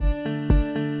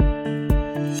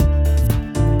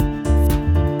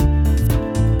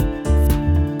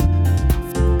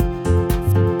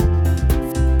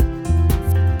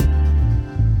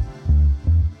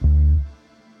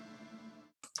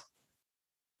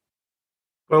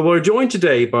Well, we're joined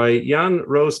today by Jan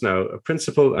Rosenow, a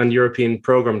Principal and European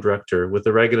Programme Director with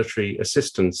the Regulatory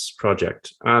Assistance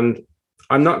Project. And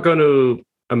I'm not going to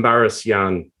embarrass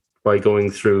Jan by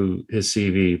going through his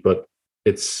CV, but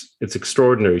it's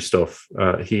extraordinary stuff.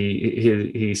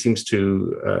 He seems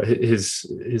to his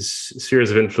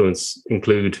spheres of influence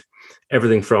include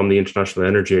everything from the International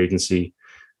Energy Agency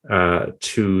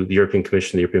to the European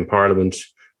Commission, the European Parliament,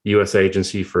 the US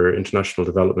Agency for International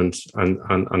Development,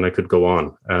 and I could go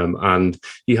on. And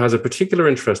he has a particular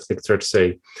interest, I think it's fair to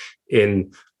say,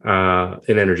 in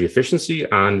energy efficiency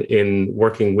and in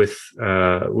working with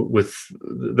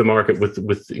the market,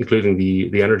 with including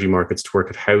the energy markets, to work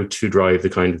at how to drive the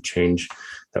kind of change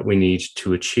that we need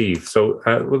to achieve. So,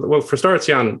 well, for starters,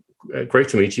 Jan, great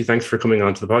to meet you. Thanks for coming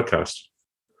on to the podcast.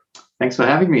 Thanks for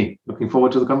having me. Looking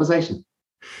forward to the conversation.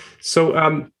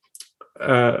 So,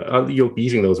 you'll be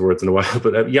using those words in a while,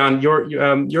 but Jan,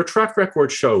 your track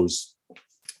record shows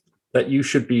that you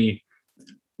should be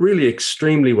really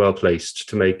extremely well placed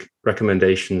to make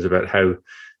recommendations about how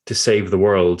to save the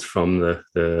world from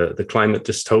the climate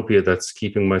dystopia that's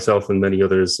keeping myself and many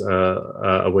others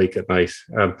awake at night.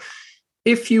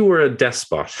 If you were a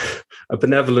despot, a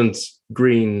benevolent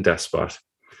green despot,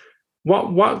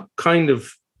 what kind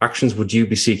of actions would you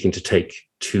be seeking to take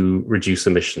to reduce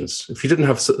emissions if you didn't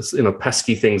have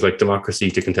pesky things like democracy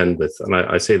to contend with? And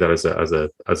I say that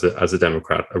as a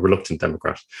Democrat, a reluctant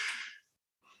Democrat.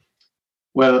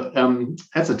 Well,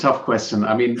 that's a tough question.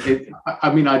 I mean,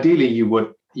 ideally, you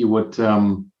would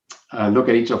look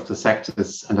at each of the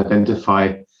sectors and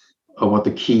identify what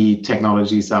the key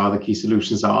technologies are, the key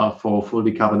solutions are for full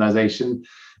decarbonisation.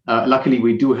 Luckily,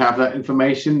 we do have that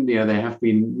information. There have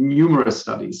been numerous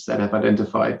studies that have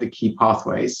identified the key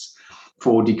pathways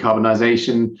for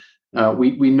decarbonisation.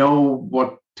 We know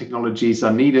what technologies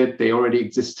are needed. They already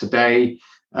exist today.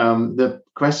 The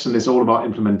question is all about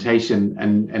implementation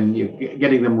and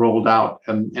getting them rolled out.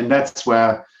 And that's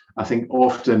where I think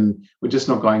often we're just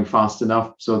not going fast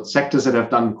enough. So sectors that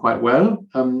have done quite well,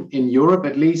 in Europe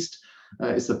at least,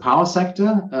 is the power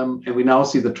sector. And we now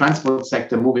see the transport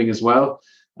sector moving as well.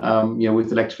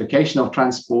 With electrification of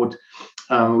transport,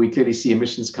 we clearly see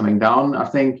emissions coming down, I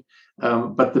think.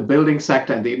 But the building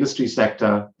sector and the industry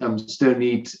sector still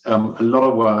need a lot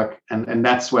of work. And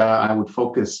that's where I would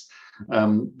focus.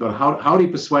 But how do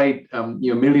you persuade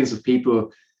millions of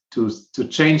people to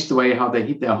change the way how they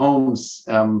heat their homes?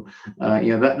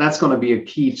 That's going to be a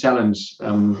key challenge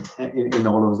in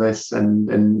all of this.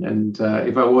 And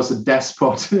if I was a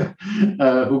despot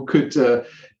who could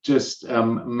just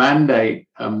mandate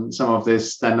some of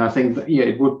this, then I think that,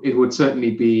 it would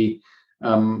certainly be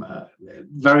a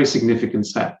very significant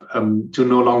step to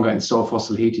no longer install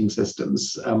fossil heating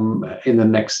systems in the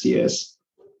next years.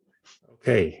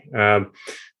 Okay, and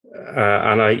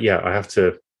I have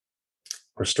to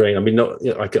restrain. I mean,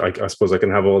 I suppose I can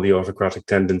have all the autocratic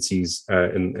tendencies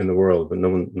in the world, but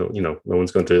no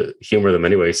one's going to humor them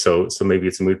anyway. So maybe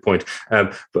it's a moot point,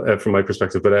 but from my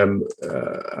perspective. But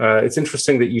it's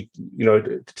interesting that you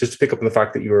just to pick up on the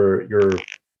fact that you're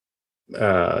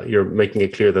making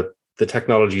it clear that the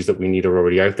technologies that we need are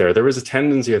already out there. There is a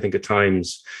tendency, I think, at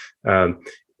times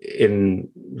in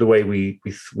the way we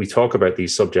talk about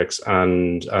these subjects,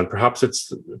 and perhaps it's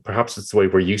the way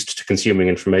we're used to consuming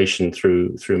information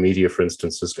through media, for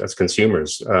instance, as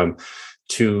consumers,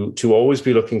 to always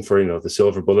be looking for the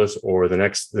silver bullet or the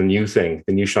new thing,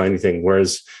 the new shiny thing.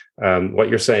 Whereas what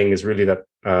you're saying is really that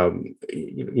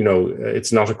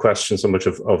it's not a question so much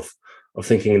of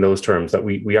thinking in those terms, that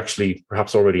we actually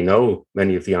perhaps already know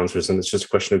many of the answers, and it's just a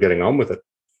question of getting on with it.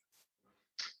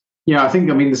 Yeah, I think,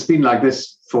 it's been like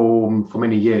this for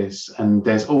many years, and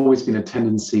there's always been a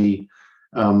tendency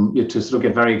to sort of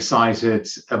get very excited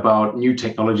about new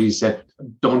technologies that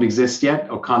don't exist yet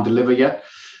or can't deliver yet,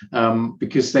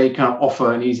 because they kind of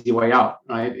offer an easy way out,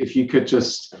 right? If you could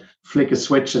just flick a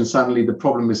switch and suddenly the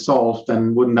problem is solved,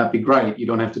 then wouldn't that be great? You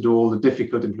don't have to do all the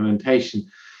difficult implementation.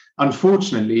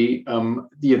 Unfortunately,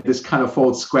 this kind of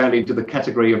falls squarely into the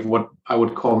category of what I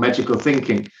would call magical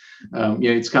thinking.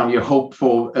 It's kind of your hope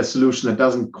for a solution that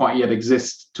doesn't quite yet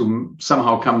exist to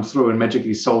somehow come through and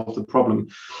magically solve the problem.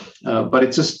 But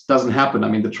it just doesn't happen.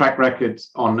 The track record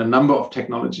on a number of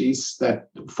technologies that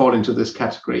fall into this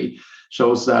category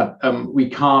shows that we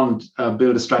can't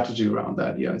build a strategy around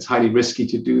that. It's highly risky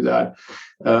to do that.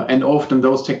 And often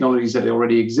those technologies that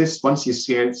already exist, once you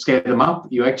scale them up,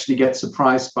 you actually get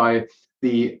surprised by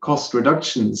the cost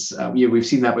reductions. We've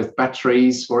seen that with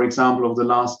batteries, for example, over the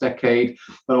last decade,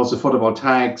 but also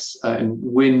photovoltaics and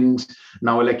wind,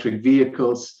 now electric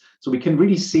vehicles. So we can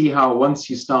really see how once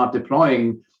you start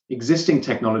deploying existing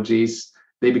technologies,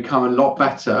 they become a lot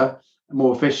better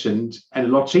more efficient, and a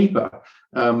lot cheaper.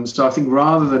 So I think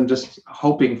rather than just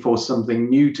hoping for something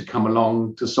new to come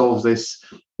along to solve this,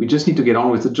 we just need to get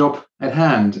on with the job at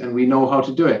hand, and we know how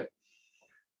to do it.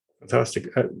 Fantastic.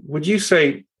 Would you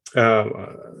say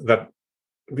that,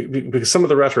 because some of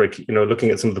the rhetoric, looking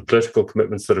at some of the political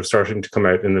commitments that are starting to come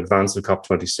out in advance of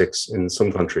COP26 in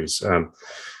some countries,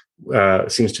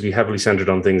 seems to be heavily centered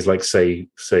on things like, say,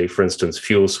 for instance,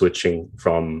 fuel switching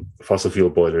from fossil fuel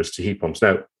boilers to heat pumps.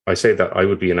 Now, I say that I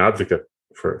would be an advocate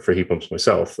for heat pumps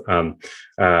myself,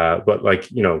 but like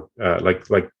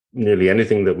nearly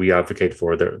anything that we advocate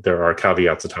for, there are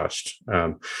caveats attached,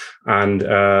 and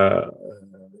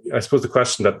I suppose the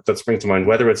question that springs to mind,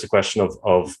 whether it's a question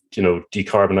of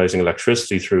decarbonizing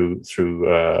electricity through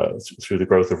the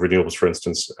growth of renewables, for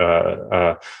instance,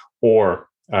 or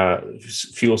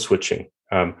fuel switching,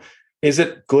 is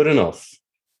it good enough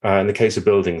in the case of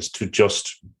buildings to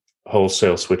just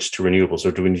wholesale switch to renewables,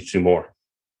 or do we need to do more?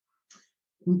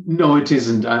 No, it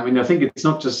isn't. I mean, I think it's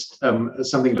not just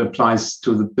something that applies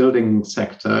to the building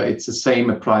sector. It's the same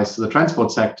applies to the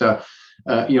transport sector.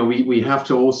 We have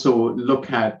to also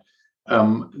look at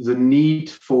the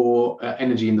need for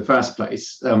energy in the first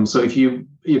place. So if you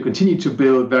continue to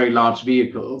build very large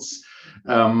vehicles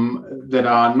that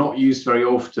are not used very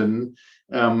often,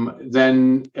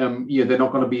 then they're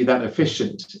not going to be that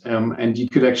efficient. And you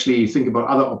could actually think about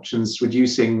other options,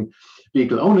 reducing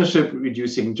vehicle ownership,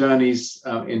 reducing journeys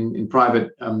in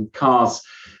private cars,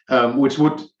 which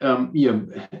would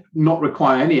not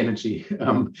require any energy,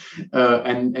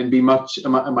 and be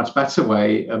a much better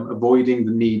way, avoiding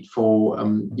the need for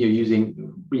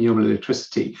using renewable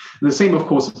electricity. And the same, of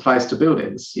course, applies to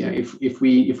buildings. If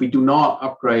we do not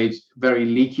upgrade very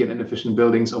leaky and inefficient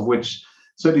buildings, of which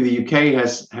certainly the UK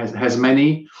has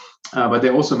many, but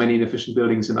there are also many inefficient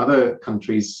buildings in other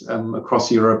countries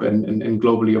across Europe and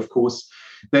globally, of course,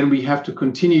 then we have to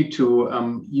continue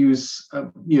to use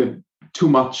too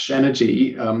much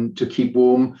energy to keep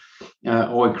warm,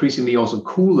 or increasingly also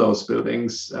cool those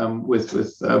buildings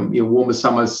with warmer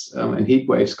summers and heat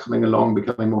waves coming along,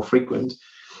 becoming more frequent.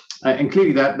 And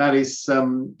clearly that is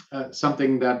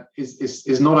something that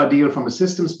is not ideal from a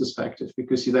systems perspective,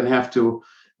 because you then have to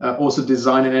also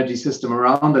design an energy system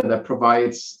around it that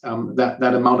provides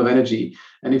that amount of energy.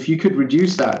 And if you could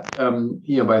reduce that by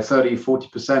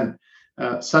 30-40%,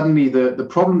 suddenly the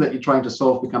problem that you're trying to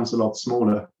solve becomes a lot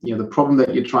smaller. The problem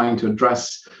that you're trying to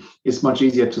address is much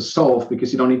easier to solve,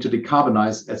 because you don't need to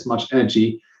decarbonize as much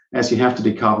energy as you have to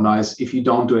decarbonize if you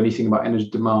don't do anything about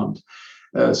energy demand.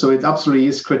 So it absolutely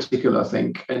is critical, I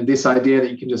think. And this idea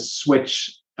that you can just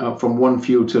switch from one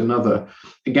fuel to another,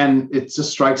 again, it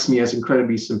just strikes me as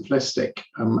incredibly simplistic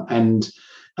and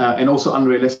also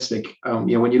unrealistic.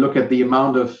 When you look at the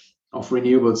amount of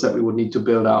renewables that we would need to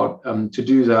build out to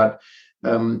do that,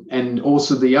 and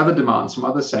also the other demands from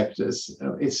other sectors,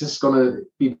 it's just going to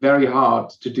be very hard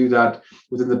to do that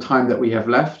within the time that we have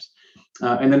left.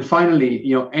 And then finally,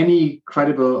 any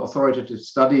credible authoritative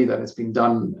study that has been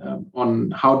done on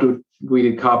how do we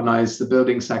decarbonize the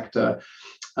building sector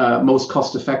most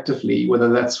cost effectively, whether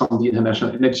that's from the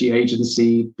International Energy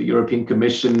Agency, the European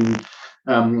Commission,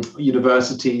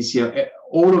 universities,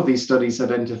 all of these studies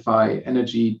identify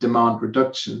energy demand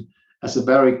reduction as a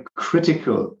very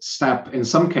critical step, in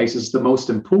some cases the most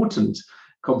important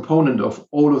component of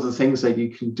all of the things that you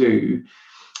can do.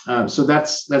 So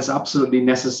that's absolutely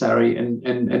necessary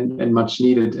and much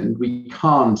needed, and we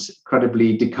can't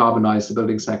credibly decarbonize the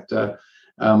building sector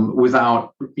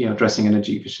without addressing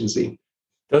energy efficiency.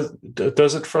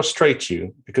 Does it frustrate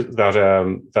you, because that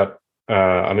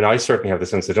I mean, I certainly have the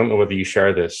sense, I don't know whether you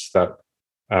share this, that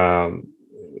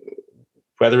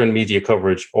whether in media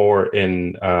coverage or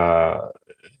in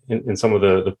some of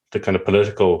the kind of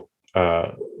political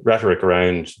rhetoric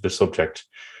around the subject,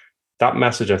 that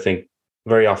message, I think,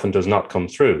 very often does not come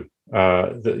through.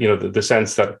 The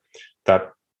sense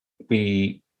that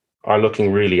we are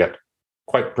looking really at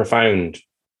quite profound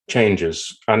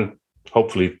changes, and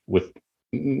hopefully with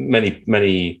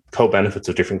many co-benefits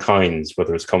of different kinds,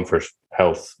 whether it's comfort,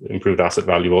 health, improved asset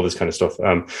value, all this kind of stuff.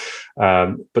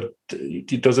 But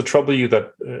does it trouble you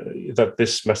that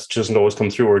this message doesn't always come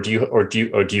through, or do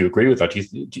you agree with that? Do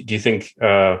you think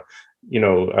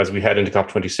as we head into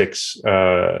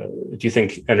COP26, do you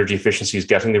think energy efficiency is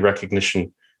getting the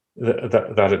recognition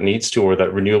that it needs to, or that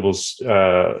renewables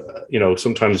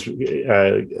sometimes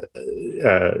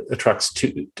attracts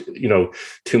too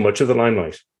much of the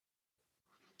limelight?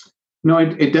 No,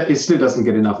 it still doesn't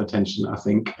get enough attention, I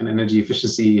think. And energy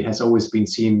efficiency has always been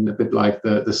seen a bit like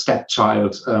the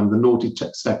stepchild, the naughty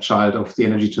stepchild of the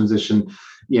energy transition.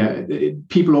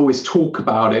 people always talk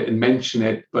about it and mention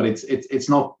it, but it's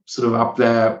not sort of up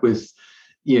there with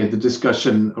the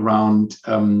discussion around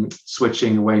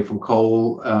switching away from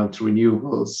coal to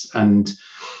renewables and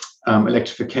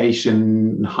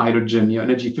electrification, hydrogen.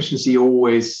 Energy efficiency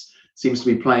always seems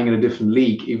to be playing in a different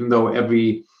league, even though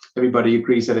everybody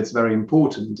agrees that it's very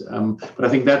important. But I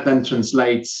think that then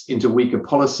translates into weaker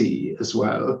policy as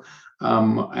well,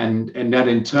 and that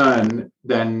in turn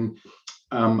then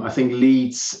I think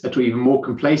leads to even more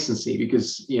complacency,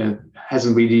 because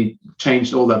hasn't really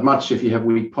changed all that much if you have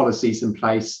weak policies in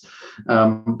place.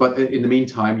 But in the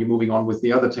meantime, you're moving on with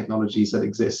the other technologies that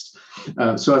exist.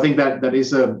 So I think that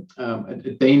is a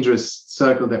dangerous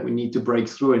circle that we need to break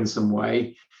through in some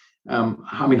way.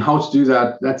 How to do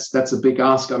that? That's a big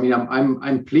ask.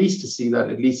 I'm pleased to see that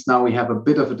at least now we have a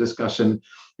bit of a discussion,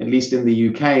 at least in the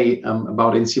UK,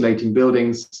 about insulating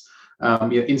buildings.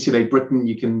 Insulate Britain.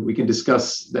 We can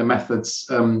discuss their methods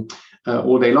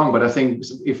all day long, but I think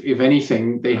if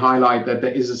anything, they highlight that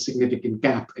there is a significant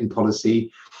gap in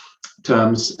policy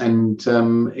terms, and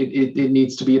it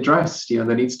needs to be addressed. There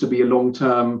needs to be a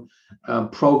long-term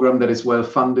program that is well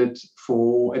funded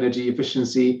for energy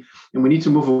efficiency, and we need to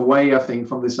move away, I think,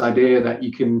 from this idea that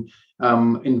you can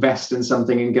invest in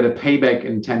something and get a payback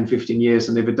in 10, 15 years.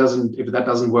 And if that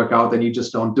doesn't work out, then you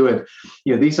just don't do it.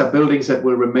 These are buildings that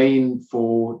will remain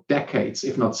for decades,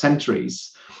 if not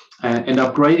centuries. And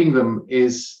upgrading them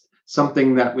is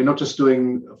something that we're not just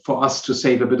doing for us to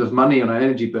save a bit of money on our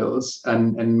energy bills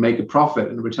and make a profit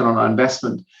and return on our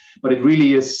investment, but it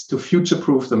really is to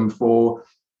future-proof them for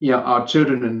our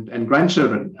children and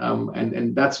grandchildren.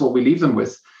 And that's what we leave them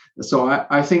with. So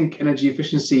I think energy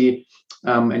efficiency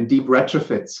and deep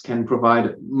retrofits can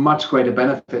provide much greater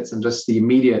benefits than just the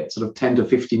immediate sort of 10 to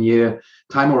 15 year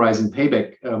time horizon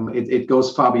payback. It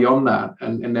goes far beyond that,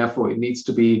 and therefore it needs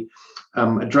to be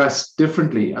addressed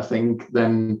differently, I think,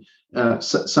 than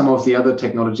some of the other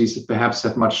technologies that perhaps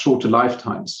have much shorter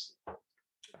lifetimes.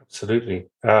 Absolutely.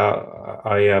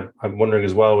 I'm wondering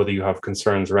as well whether you have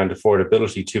concerns around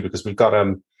affordability too, because we've got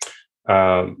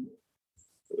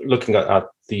looking at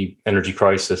the energy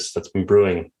crisis that's been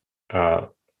brewing over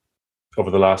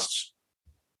the last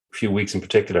few weeks in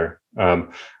particular,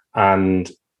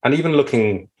 and even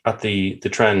looking at the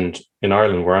trend in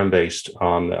Ireland, where I'm based,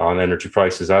 on energy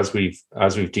prices as we've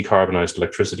decarbonised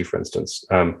electricity, for instance,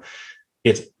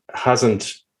 it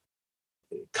hasn't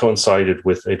coincided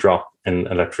with a drop in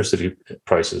electricity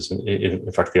prices.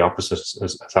 In fact, the opposite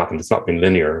has happened. It's not been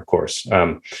linear, of course,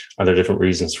 and there are different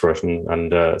reasons for it.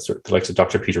 And the likes of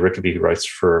Dr. Peter Rickaby, who writes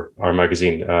for our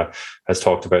magazine, has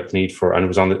talked about the need for, and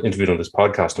was interviewed on this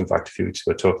podcast, in fact, a few weeks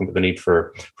ago, talking about the need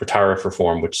for tariff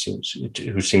reform, which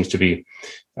seems to be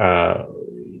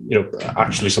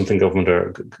actually something government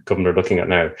are looking at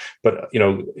now. But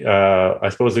I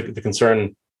suppose the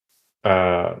concern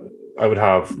I would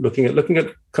have, looking at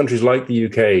countries like the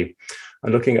UK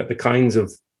and looking at the kinds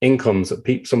of incomes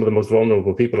that some of the most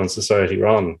vulnerable people in society are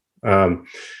on,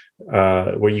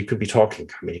 where you could be talking,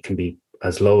 it can be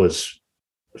as low as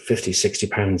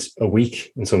 £50-60 a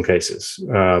week in some cases,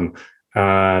 and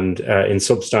in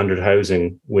substandard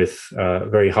housing with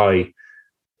very high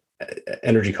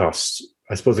energy costs.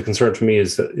 I suppose the concern for me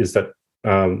is that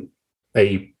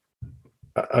a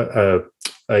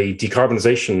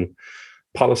decarbonisation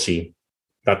policy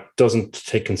that doesn't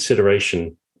take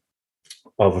consideration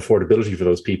of affordability for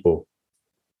those people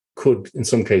could, in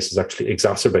some cases, actually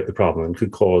exacerbate the problem and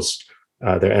could cause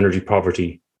their energy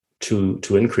poverty to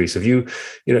increase. If you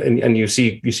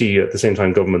see at the same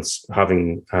time governments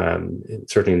having,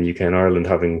 certainly in the UK and Ireland,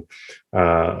 having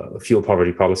fuel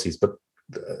poverty policies, but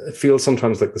it feels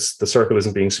sometimes like the circle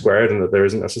isn't being squared, and that there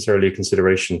isn't necessarily a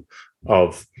consideration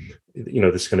of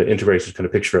this kind of integrated kind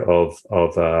of picture of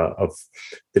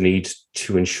the need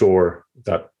to ensure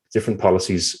that different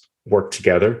policies work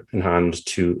together in hand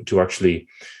to actually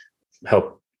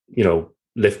help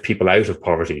lift people out of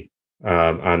poverty,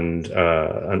 and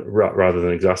rather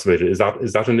than exacerbate it. Is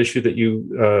that an issue that you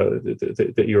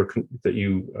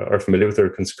are familiar with or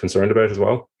concerned about as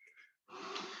well?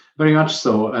 Very much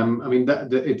so.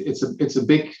 It's a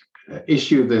big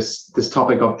issue, this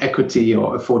topic of equity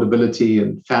or affordability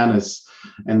and fairness,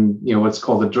 and what's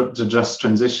called the just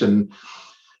transition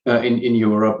in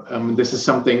Europe. This is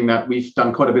something that we've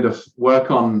done quite a bit of work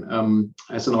on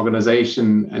as an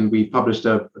organization, and we published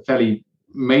a fairly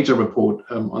major report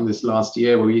on this last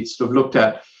year, where we sort of looked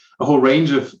at a whole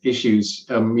range of issues,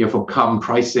 from carbon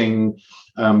pricing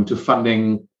to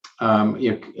funding,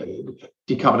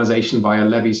 decarbonisation via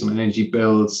levies on energy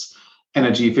bills,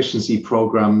 energy efficiency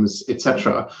programs,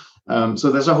 etc.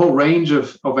 So there's a whole range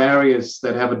of areas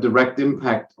that have a direct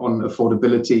impact on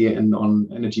affordability and on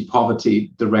energy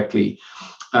poverty directly.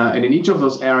 And in each of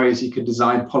those areas, you can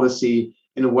design policy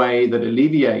in a way that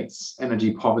alleviates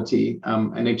energy poverty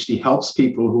and actually helps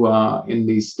people who are in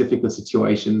these difficult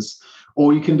situations.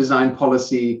 Or you can design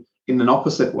policy in an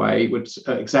opposite way, which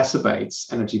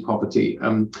exacerbates energy poverty.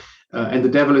 And the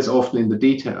devil is often in the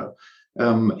detail.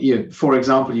 For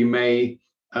example, you may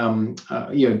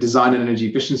design an energy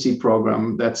efficiency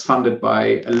program that's funded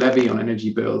by a levy on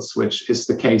energy bills, which is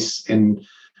the case in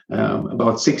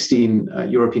about 16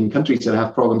 European countries that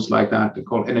have programs like that. They're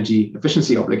called energy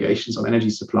efficiency obligations on energy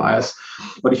suppliers.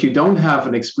 But if you don't have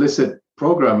an explicit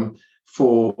program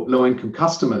for low-income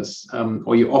customers,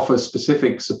 or you offer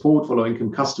specific support for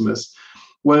low-income customers,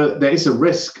 well, there is a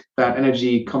risk that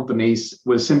energy companies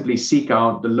will simply seek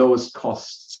out the lowest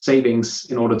cost savings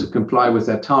in order to comply with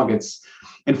their targets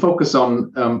and focus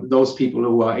on those people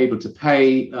who are able to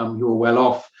pay, who are well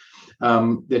off.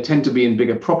 They tend to be in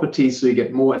bigger properties, so you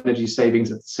get more energy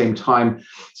savings at the same time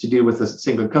to deal with a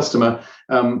single customer.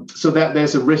 So that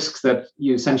there's a risk that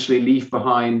you essentially leave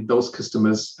behind those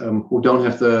customers who don't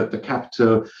have the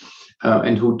capital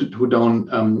and who don't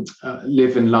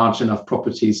live in large enough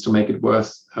properties to make it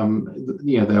worth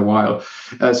their while.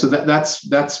 So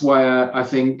that's why I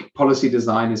think policy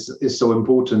design is so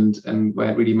important, and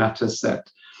where it really matters that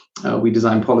we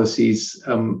design policies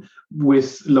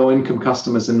with low-income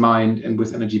customers in mind and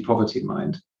with energy poverty in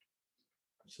mind.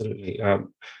 Absolutely.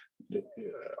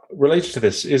 Related to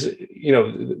this is,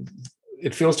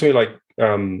 it feels to me like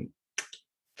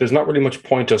there's not really much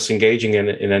point us engaging in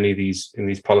any of these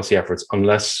policy efforts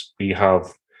unless we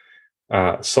have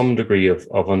some degree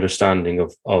of understanding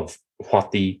of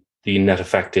what the net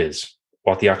effect is,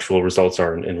 what the actual results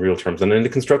are in real terms. And in the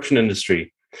construction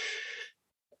industry,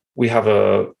 we have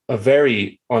a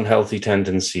very unhealthy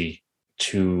tendency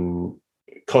to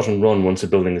cut and run once a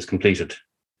building is completed.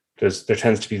 There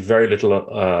tends to be very little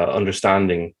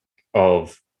understanding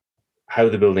of how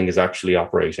the building is actually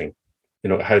operating,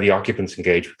 how the occupants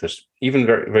engage with it, even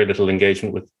very, very little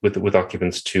engagement with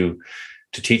occupants to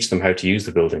teach them how to use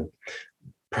the building.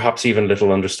 Perhaps even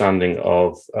little understanding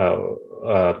of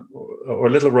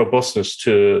or little robustness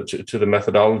to the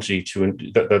methodology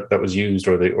that was used,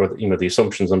 or the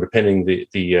assumptions underpinning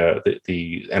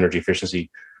the energy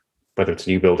efficiency, whether it's a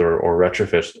new build or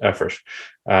retrofit effort.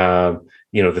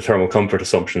 The thermal comfort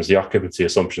assumptions, the occupancy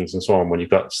assumptions, and so on. When you've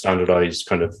got standardized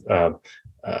kind of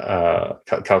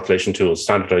calculation tools,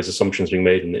 standardized assumptions being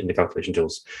made in the calculation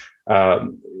tools.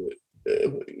 Do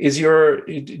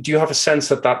you have a sense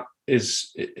that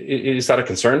is that a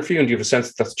concern for you, and do you have a sense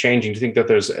that that's changing? Do you think that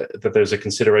there's a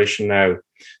consideration now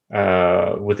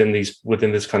within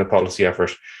this kind of policy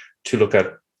effort to look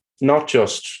at not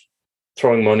just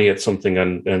throwing money at something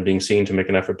and being seen to make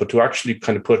an effort, but to actually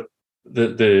kind of put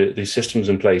the systems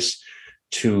in place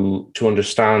to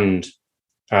understand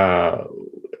at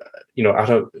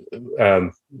a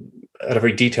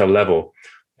very detailed level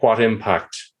what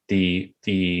impact the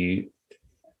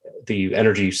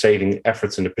energy saving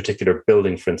efforts in a particular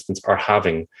building, for instance, are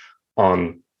having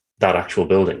on that actual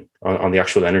building, on the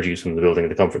actual energy use from the building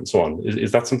and the comfort and so on.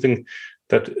 Is that something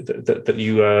that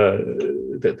you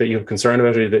have concern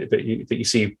about, or that you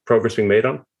see progress being made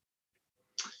on?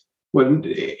 Well,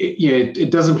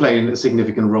 it doesn't play a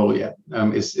significant role yet.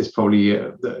 Is probably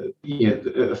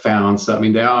a fair answer. I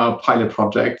mean, there are pilot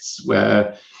projects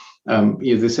where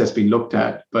this has been looked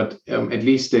at, but at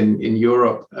least in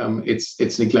Europe,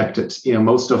 it's neglected.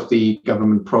 Most of the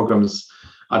government programs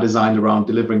are designed around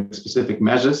delivering specific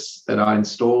measures that are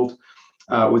installed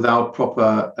without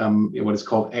proper what is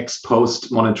called ex post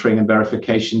monitoring and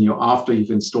verification. After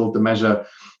you've installed the measure,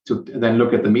 to then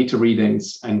look at the meter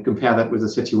readings and compare that with the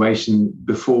situation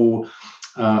before,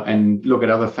 and look at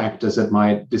other factors that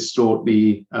might distort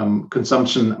the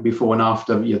consumption before and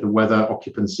after, the weather,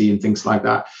 occupancy, and things like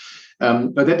that.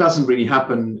 But that doesn't really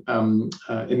happen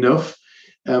enough.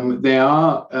 There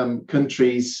are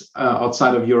countries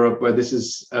outside of Europe where this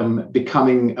is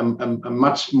becoming a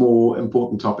much more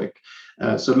important topic.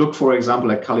 So look, for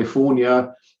example, at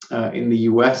California in the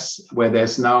US, where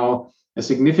there's now a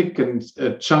significant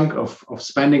chunk of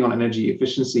spending on energy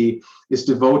efficiency is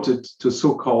devoted to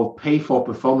so-called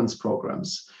pay-for-performance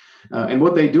programs. And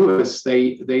what they do is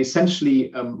they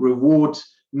essentially reward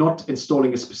not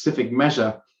installing a specific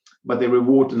measure, but they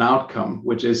reward an outcome,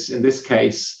 which is, in this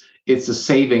case, it's a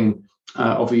saving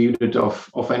of a unit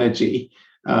of energy.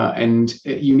 And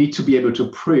you need to be able to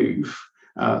prove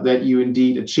that you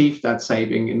indeed achieved that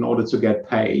saving in order to get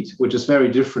paid, which is very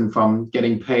different from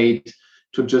getting paid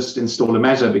to just install a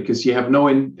measure, because you have no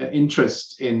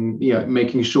interest in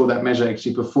making sure that measure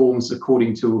actually performs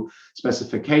according to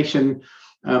specification,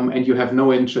 and you have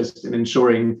no interest in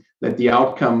ensuring that the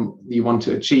outcome you want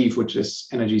to achieve, which is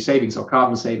energy savings or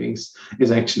carbon savings,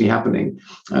 is actually happening.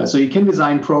 So you can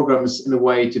design programs in a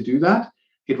way to do that.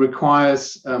 It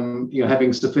requires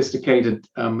having sophisticated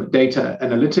data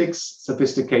analytics,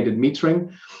 sophisticated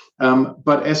metering.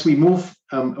 But as we move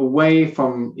away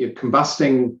from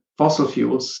combusting fossil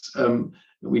fuels,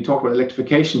 we talked about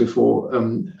electrification before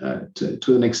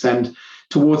to an extent,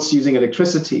 towards using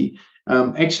electricity,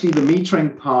 actually the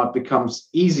metering part becomes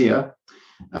easier.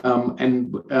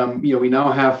 We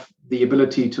now have the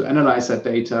ability to analyze that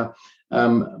data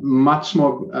much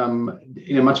more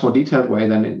in a much more detailed way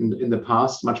than in the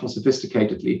past, much more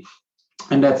sophisticatedly,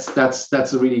 and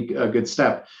that's a really good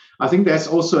step. I think there's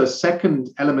also a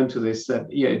second element to this, that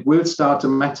it will start to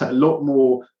matter a lot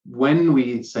more when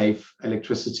we save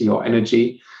electricity or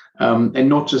energy, and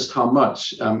not just how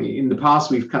much. In the past,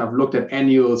 we've kind of looked at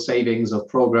annual savings of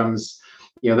programs.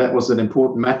 That was an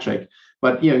important metric.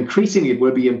 But increasingly, it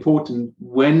will be important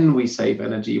when we save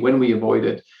energy, when we avoid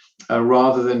it,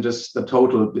 rather than just the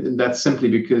total. And that's simply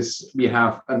because we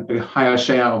have a higher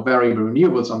share of variable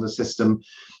renewables on the system,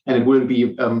 and it will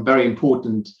be very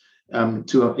important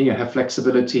to have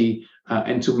flexibility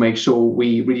and to make sure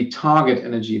we really target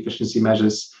energy efficiency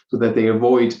measures so that they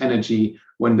avoid energy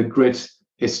when the grid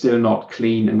is still not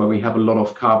clean and where we have a lot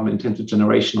of carbon-intensive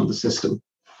generation on the system.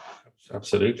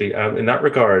 Absolutely. In that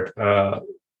regard, are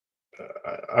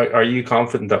you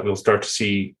confident that we'll start to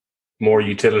see more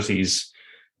utilities,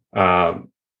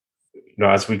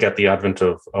 as we get the advent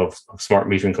of smart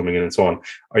metering coming in and so on?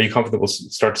 Are you confident we'll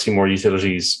start to see more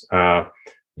utilities kind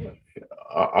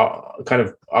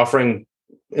of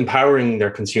empowering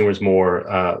their consumers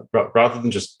more, rather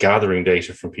than just gathering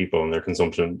data from people and their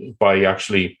consumption, by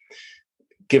actually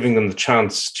giving them the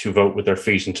chance to vote with their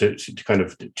feet and to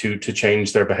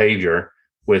change their behavior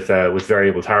with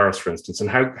variable tariffs, for instance? And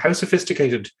how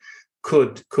sophisticated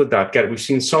could that get? We've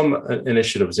seen some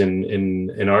initiatives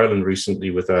in Ireland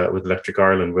recently with Electric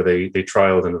Ireland, where they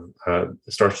trialed and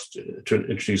started to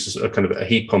introduce a kind of a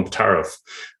heat pump tariff,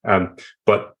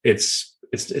 but it's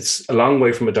a long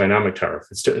way from a dynamic tariff.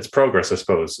 It's progress, I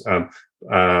suppose,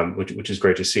 which is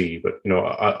great to see. But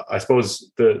I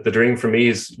suppose the dream for me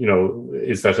is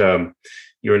that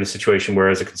you're in a situation where,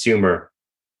 as a consumer,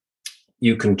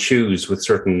 you can choose with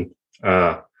certain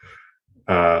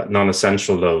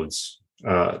non-essential loads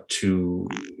to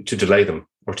delay them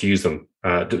or to use them,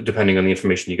 depending on the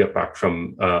information you get back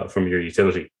from your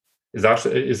utility. Is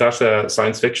that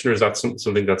science fiction, or is that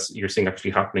something that's you're seeing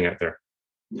actually happening out there?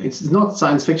 It's not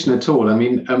science fiction at all. I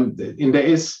mean, there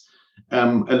is a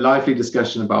lively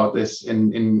discussion about this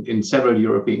in several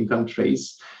European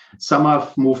countries. Some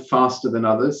have moved faster than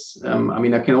others.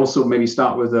 I can also maybe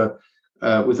start with a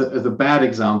bad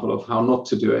example of how not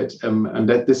to do it, and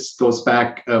that this goes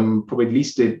back probably at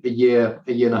least a year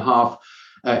and a half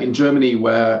in Germany,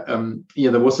 where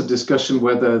there was a discussion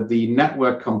whether the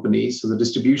network companies, so the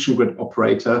distribution grid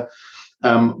operator,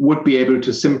 would be able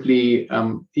to simply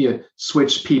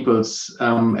switch people's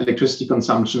electricity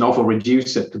consumption off or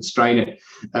reduce it, constrain it,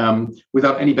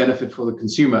 without any benefit for the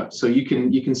consumer. So you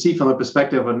can see from the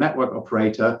perspective of a network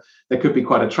operator, that could be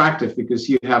quite attractive, because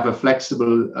you have a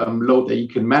flexible load that you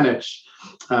can manage,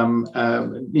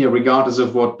 regardless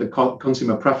of what the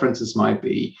consumer preferences might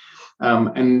be.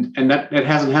 And that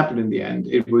hasn't happened in the end.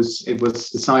 It was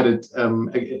decided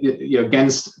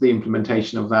against the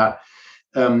implementation of that.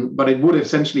 But it would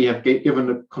essentially have given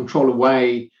the control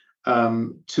away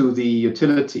to the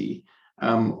utility,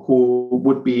 who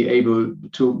would be able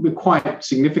to quite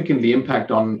significantly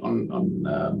impact on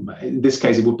in this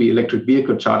case, it would be electric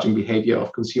vehicle charging behavior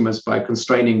of consumers by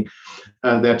constraining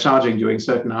their charging during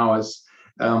certain hours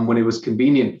when it was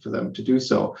convenient for them to do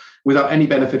so, without any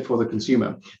benefit for the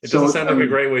consumer. It doesn't sound like a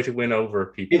great way to win over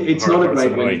people. It's not a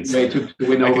great way to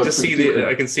win over.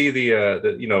 I can see the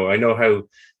I know how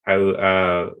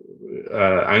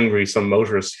angry some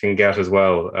motorists can get as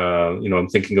well. I'm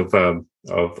thinking of for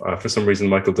some reason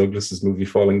Michael Douglas's movie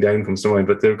Falling Down comes to mind,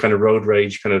 but the kind of road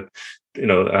rage kind of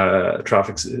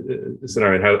traffic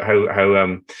scenario,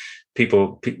 how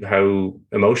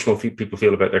emotional people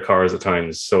feel about their cars at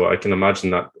times. So I can imagine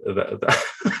that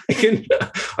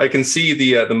I can see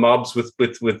the mobs with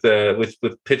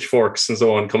pitchforks and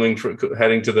so on heading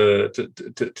to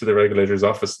the regulator's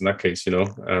office in that case.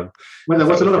 Well, there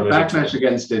was a lot of backlash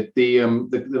against it.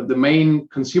 The main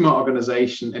consumer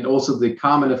organization and also the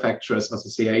car manufacturers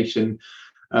association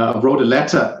wrote a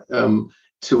letter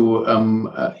to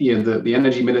the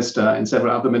energy minister and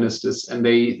several other ministers, and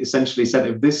they essentially said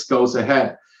if this goes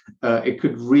ahead, it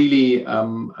could really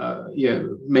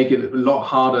make it a lot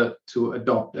harder to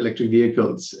adopt electric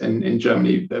vehicles in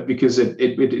Germany, because it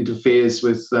interferes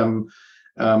with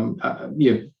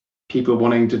people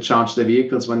wanting to charge their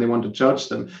vehicles when they want to charge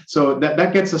them. So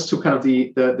that gets us to kind of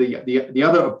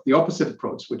the opposite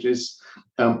approach, which is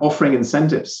offering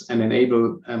incentives and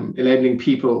enabling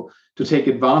people to take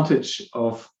advantage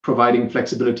of providing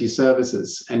flexibility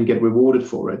services and get rewarded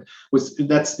for it.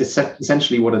 That's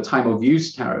essentially what a time of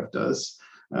use tariff does,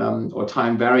 or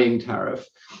time varying tariff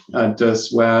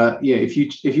does, where if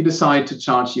you decide to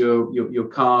charge your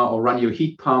car or run your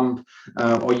heat pump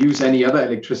or use any other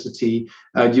electricity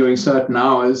during certain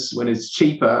hours when it's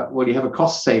cheaper, well, you have a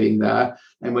cost saving there.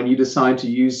 And when you decide to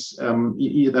use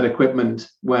that equipment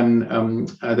when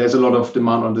there's a lot of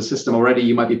demand on the system already,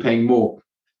 you might be paying more.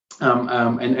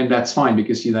 And that's fine,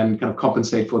 because you then kind of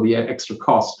compensate for the extra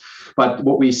cost. But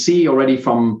what we see already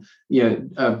from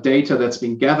data that's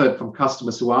been gathered from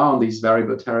customers who are on these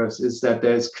variable tariffs is that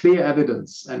there's clear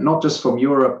evidence, and not just from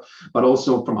Europe, but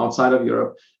also from outside of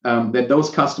Europe, that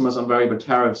those customers on variable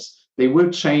tariffs, they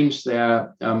will change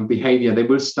their behavior. They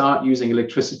will start using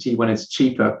electricity when it's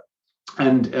cheaper.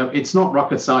 And it's not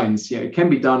rocket science. It can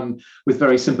be done with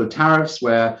very simple tariffs,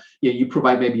 where you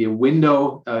provide maybe a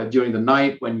window during the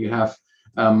night when you have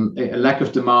a lack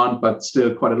of demand, but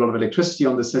still quite a lot of electricity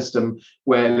on the system,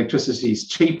 where electricity is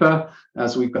cheaper.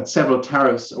 So we've got several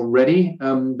tariffs already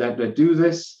that do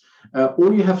this.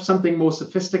 Or you have something more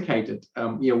sophisticated,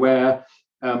 where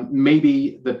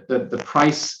maybe the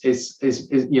price is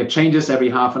changes every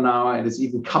half an hour, and is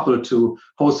even coupled to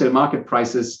wholesale market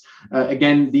prices.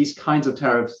 Again, these kinds of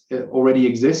tariffs already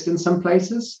exist in some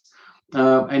places,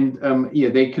 and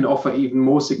they can offer even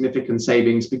more significant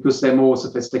savings because they're more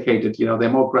sophisticated. They're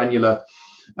more granular.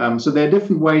 So there are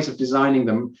different ways of designing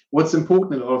them. What's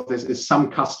important in all of this is some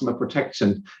customer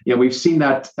protection. We've seen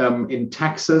that in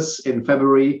Texas in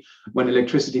February, when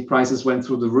electricity prices went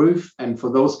through the roof. And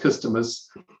for those customers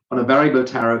on a variable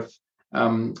tariff,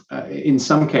 in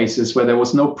some cases where there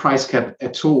was no price cap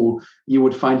at all, you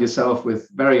would find yourself with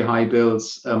very high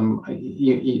bills.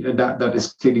 That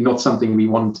is clearly not something we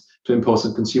want to impose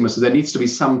on consumers. So there needs to be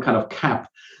some kind of cap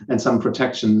and some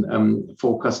protection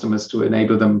for customers to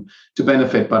enable them to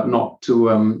benefit, but not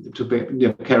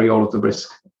to carry all of the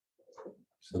risk.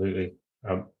 Absolutely.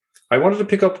 I wanted to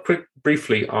pick up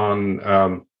briefly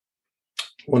on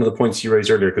one of the points you raised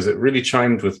earlier, because it really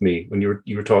chimed with me when you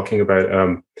were talking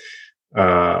about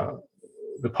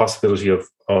the possibility of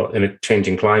in a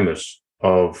changing climate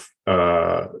of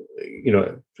I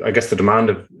guess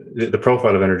the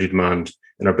profile of energy demand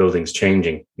in our buildings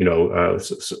changing.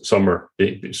 Summer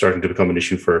starting to become an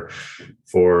issue for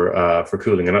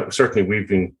cooling, and certainly we've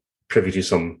been privy to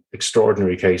some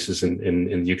extraordinary cases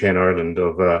in the UK and Ireland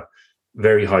of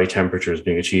very high temperatures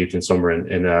being achieved in summer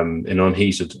in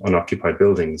unheated, unoccupied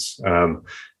buildings,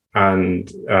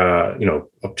 and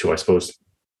up to, I suppose,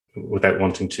 without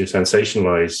wanting to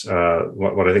sensationalize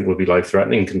what I think will be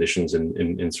life-threatening conditions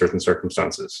in certain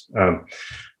circumstances.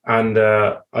 And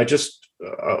I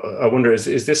wonder,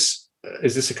 is this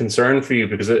a concern for you?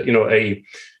 Because I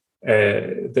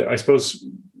suppose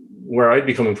where I'd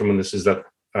be coming from on this is that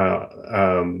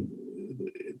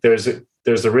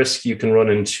there's a risk you can run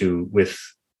into with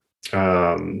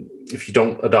if you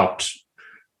don't adopt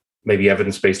maybe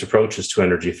evidence-based approaches to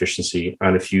energy efficiency,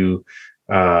 and if you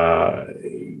are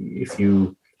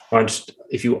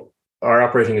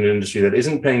operating in an industry that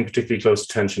isn't paying particularly close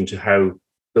attention to how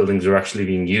buildings are actually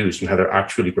being used and how they're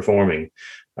actually performing,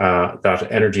 that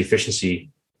energy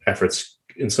efficiency efforts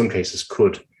in some cases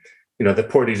could, the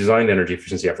poorly designed energy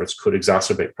efficiency efforts could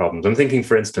exacerbate problems. I'm thinking,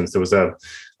 for instance, there was a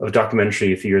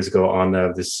documentary a few years ago on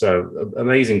this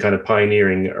amazing kind of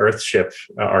pioneering earthship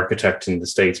architect in the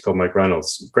States called Mike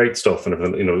Reynolds. Great stuff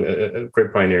and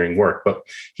great pioneering work. But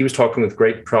he was talking with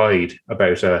great pride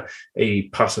about a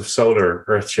passive solar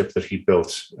earthship that he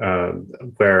built,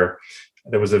 where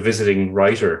there was a visiting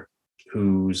writer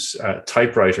whose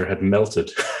typewriter had melted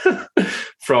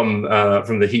from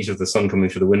the heat of the sun coming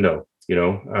through the window.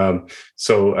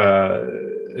 So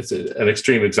it's an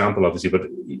extreme example, obviously, but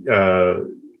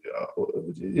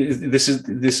this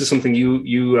is something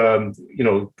you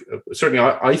certainly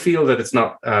I feel that it's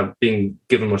not being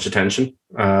given much attention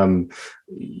within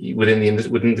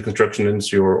the construction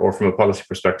industry or from a policy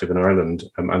perspective in Ireland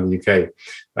and the UK.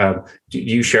 Do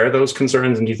you share those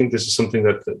concerns, and do you think this is something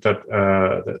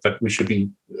that we should be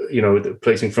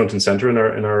placing front and center in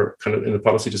our kind of in the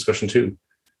policy discussion too?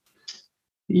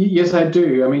 Yes, I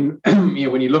do. I mean,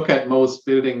 when you look at most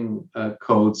building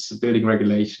codes, building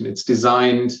regulation, it's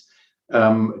designed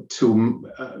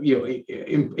to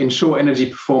ensure energy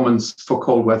performance for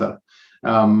cold weather.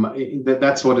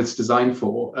 That's what it's designed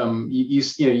for.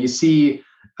 You see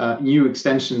new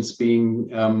extensions being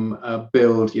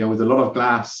built, with a lot of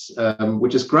glass,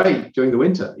 which is great during the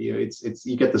winter.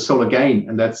 You get the solar gain,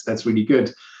 and that's really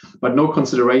good, but no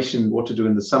consideration what to do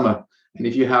in the summer. And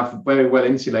if you have very well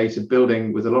insulated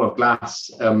building with a lot of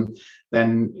glass, then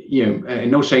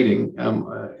and no shading,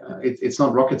 it's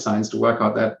not rocket science to work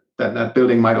out that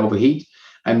building might overheat.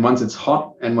 And once it's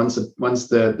hot, and once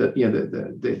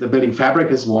the building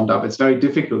fabric is warmed up, it's very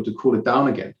difficult to cool it down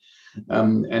again.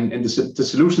 And the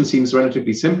solution seems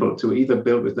relatively simple, to either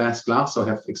build with less glass or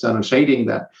have external shading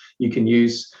that you can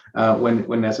use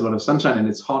when there's a lot of sunshine and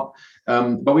it's hot.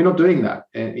 But we're not doing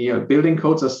that. Building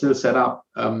codes are still set up,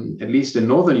 at least in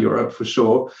Northern Europe for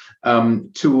sure,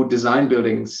 to design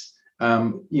buildings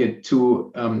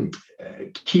to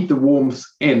keep the warmth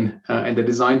in, and they're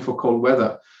designed for cold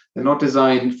weather. They're not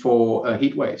designed for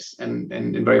heat waves and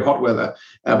very hot weather.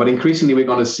 But increasingly, we're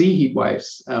going to see heat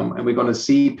waves, and we're going to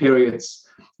see periods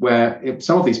where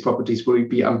some of these properties will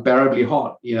be unbearably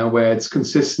hot, where it's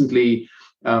consistently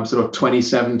sort of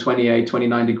 27, 28,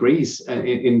 29 degrees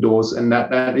indoors. And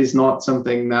that is not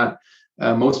something that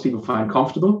most people find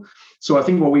comfortable. So I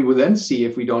think what we will then see,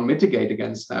 if we don't mitigate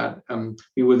against that,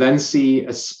 we will then see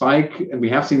a spike, and we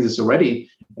have seen this already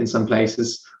in some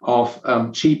places, of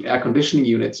cheap air conditioning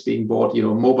units being bought,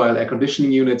 mobile air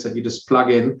conditioning units that you just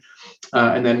plug in,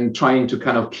 and then trying to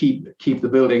kind of keep the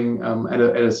building at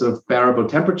a sort of bearable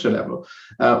temperature level,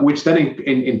 which then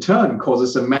in turn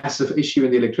causes a massive issue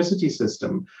in the electricity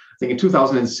system. I think in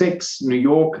 2006, New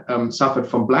York suffered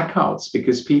from blackouts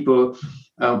because people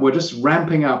were just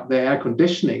ramping up their air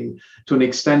conditioning to an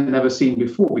extent never seen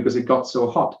before because it got so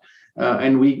hot.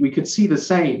 And we could see the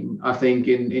same, I think,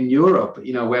 in Europe,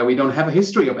 where we don't have a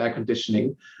history of air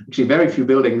conditioning. Actually, very few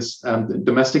buildings,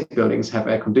 domestic buildings, have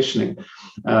air conditioning.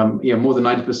 More than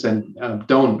 90%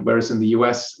 don't, whereas in the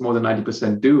US, more than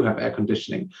 90% do have air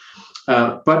conditioning.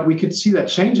 But we could see that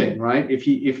changing, right? If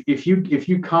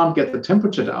you can't get the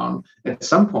temperature down at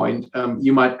some point,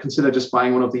 you might consider just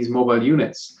buying one of these mobile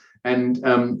units. And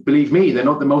believe me, they're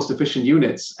not the most efficient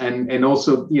units, and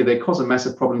also they cause a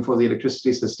massive problem for the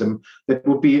electricity system that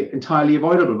would be entirely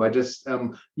avoidable by just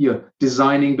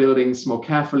designing buildings more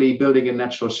carefully, building in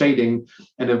natural shading,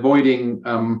 and avoiding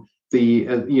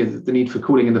the need for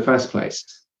cooling in the first place.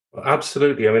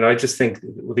 Absolutely. I mean, I just think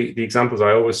the examples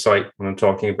I always cite when I'm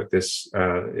talking about this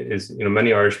is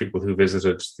many Irish people who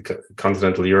visited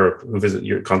continental Europe,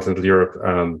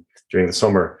 during the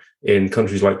summer. In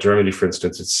countries like Germany, for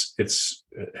instance, it's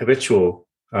habitual.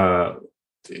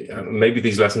 Maybe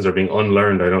these lessons are being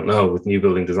unlearned, I don't know, with new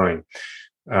building design.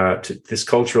 To this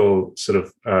cultural sort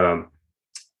of,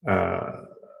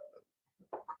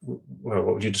 what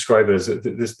would you describe it as?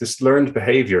 This learned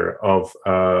behavior of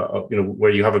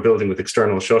where you have a building with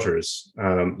external shutters.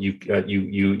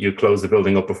 You close the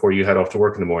building up before you head off to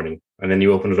work in the morning, and then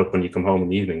you open it up when you come home in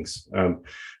the evenings.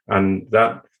 And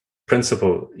that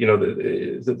principle,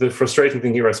 the frustrating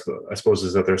thing here, I suppose,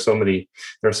 is that there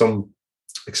are some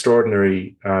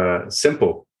extraordinary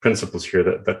simple principles here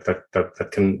that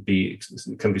can be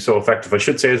so effective. I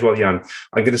should say as well, Jan,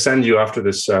 I'm going to send you after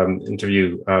this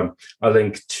interview a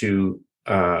link to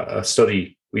a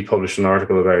study we published an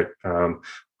article about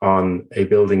on a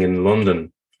building in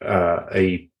London,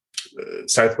 a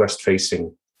southwest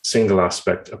facing single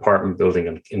aspect apartment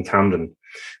building in Camden,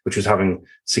 which was having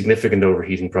significant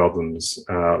overheating problems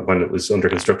when it was under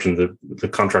construction. The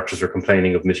contractors were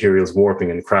complaining of materials warping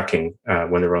and cracking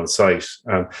when they were on site.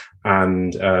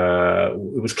 And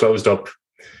it was closed up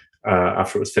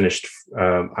after it was finished.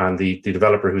 And the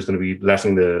developer who's going to be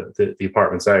letting the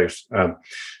apartments out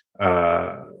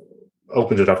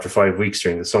opened it after 5 weeks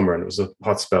during the summer, and it was a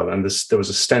hot spell. And there was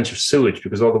a stench of sewage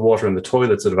because all the water in the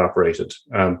toilets had evaporated.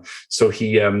 So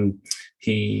he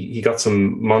got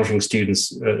some monitoring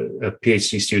students, a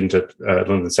PhD student at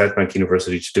London South Bank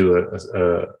University, to do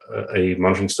a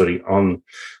monitoring study on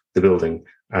the building.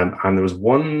 And there was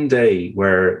one day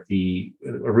where a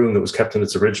room that was kept in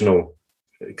its original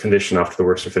condition after the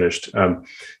works were finished,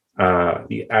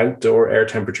 the outdoor air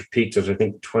temperature peaked at, I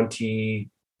think, 28.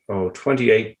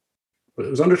 It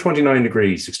was under 29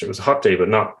 degrees. It was a hot day, but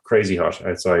not crazy hot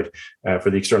outside for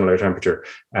the external air temperature.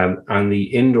 And the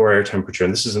indoor air temperature,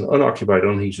 and this is an unoccupied,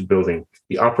 unheated building,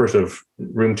 the operative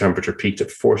room temperature peaked at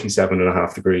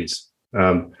 47.5 degrees,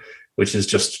 which is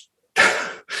just,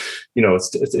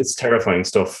 it's terrifying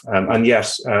stuff. And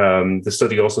yet, the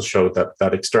study also showed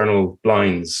that external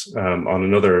blinds on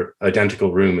another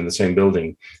identical room in the same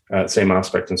building, same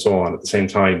aspect and so on, at the same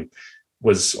time,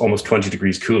 was almost 20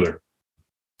 degrees cooler,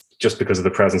 just because of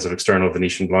the presence of external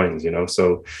Venetian blinds.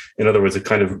 So in other words, it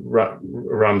kind of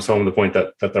rams home the point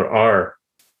that there are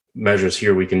measures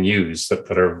here we can use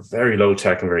that are very low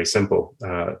tech and very simple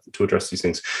to address these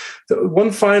things.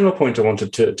 One final point I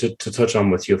wanted to touch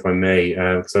on with you, if I may,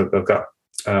 because I've got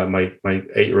my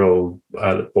 8-year-old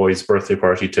boy's birthday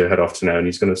party to head off to now, and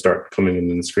he's going to start coming in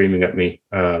and screaming at me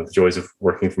the joys of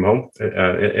working from home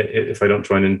if I don't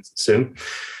join in soon.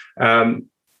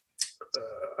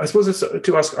 I suppose it's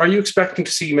to ask, are you expecting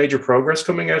to see major progress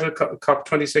coming out of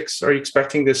COP26? Are you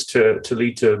expecting this to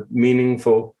lead to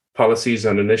meaningful policies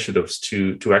and initiatives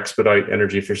to expedite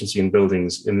energy efficiency in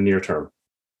buildings in the near term?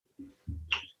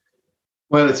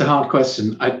 Well, it's a hard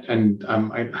question. I'm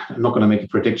not going to make a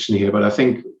prediction here, but I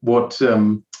think what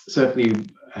certainly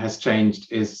has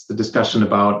changed is the discussion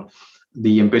about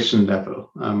the ambition level.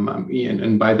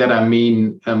 And by that, I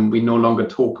mean, we no longer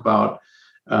talk about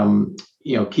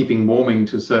keeping warming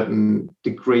to a certain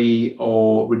degree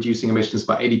or reducing emissions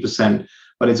by 80%,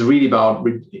 but it's really about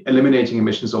eliminating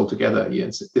emissions altogether.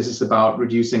 Yes, this is about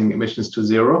reducing emissions to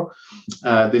zero.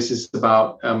 This is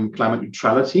about climate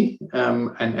neutrality,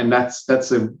 and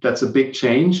that's a big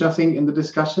change, I think, in the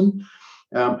discussion.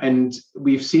 And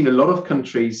we've seen a lot of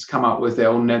countries come out with their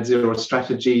own net zero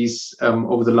strategies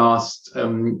over the last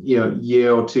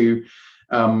year or two.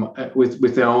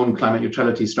 With their own climate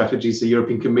neutrality strategies. The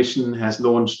European Commission has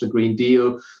launched the Green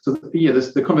Deal. So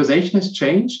the conversation has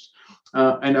changed,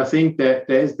 and I think that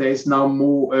there's now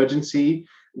more urgency.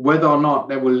 Whether or not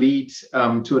that will lead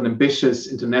to an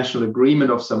ambitious international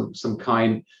agreement of some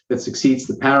kind that succeeds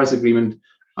the Paris Agreement,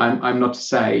 I'm not to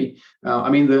say. I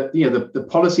mean, the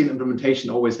policy and implementation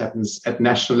always happens at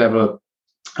national level,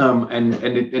 and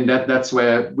that's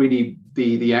where really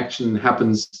the action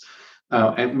happens.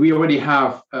 And we already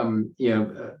have,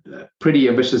 pretty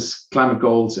ambitious climate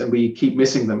goals, and we keep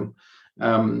missing them,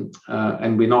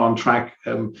 and we're not on track.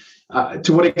 To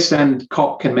what extent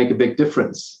COP can make a big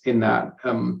difference in that,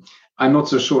 I'm not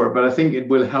so sure, but I think it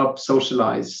will help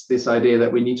socialize this idea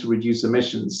that we need to reduce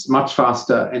emissions much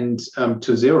faster and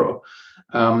to zero,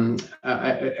 and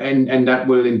that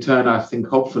will in turn, I think,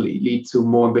 hopefully lead to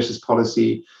more ambitious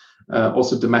policy,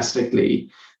 also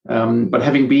domestically. But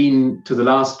having been to the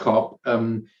last COP,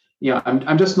 I'm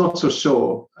just not so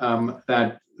sure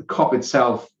that COP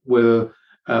itself will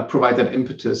provide that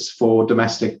impetus for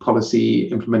domestic policy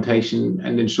implementation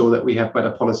and ensure that we have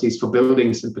better policies for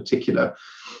buildings in particular.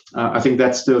 I think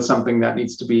that's still something that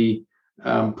needs to be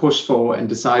pushed for and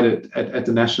decided at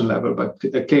the national level. But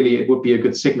clearly, it would be a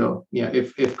good signal,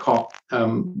 if COP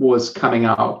was coming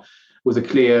out with a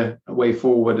clear way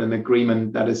forward, an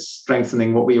agreement that is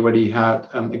strengthening what we already had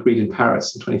agreed in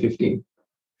Paris in 2015.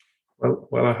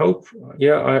 Well, I hope.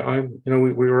 Yeah,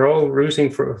 we were all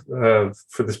rooting for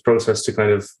this process to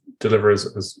kind of deliver as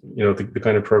the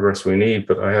kind of progress we need.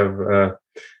 But I have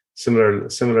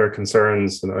similar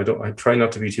concerns, and I try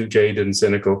not to be too jaded and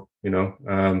cynical, it's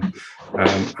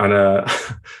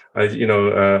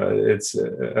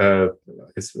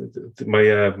my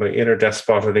inner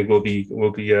despot, I think, will be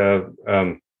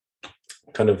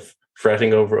kind of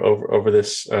fretting over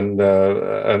this and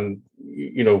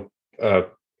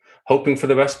hoping for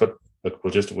the best, but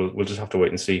we'll just have to wait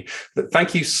and see. But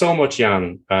thank you so much,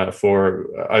 Jan. I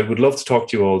would love to talk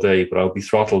to you all day, but I'll be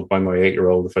throttled by my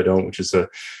 8-year-old if I don't, which is a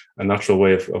natural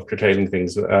way of curtailing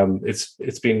things.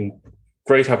 It's been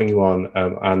great having you on,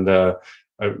 and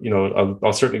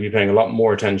I'll certainly be paying a lot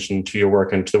more attention to your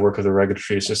work and to the work of the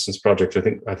Regulatory Assistance Project. I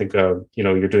think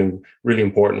you're doing really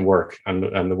important work, and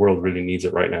the world really needs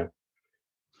it right now.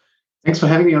 Thanks for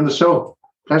having me on the show.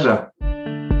 Pleasure.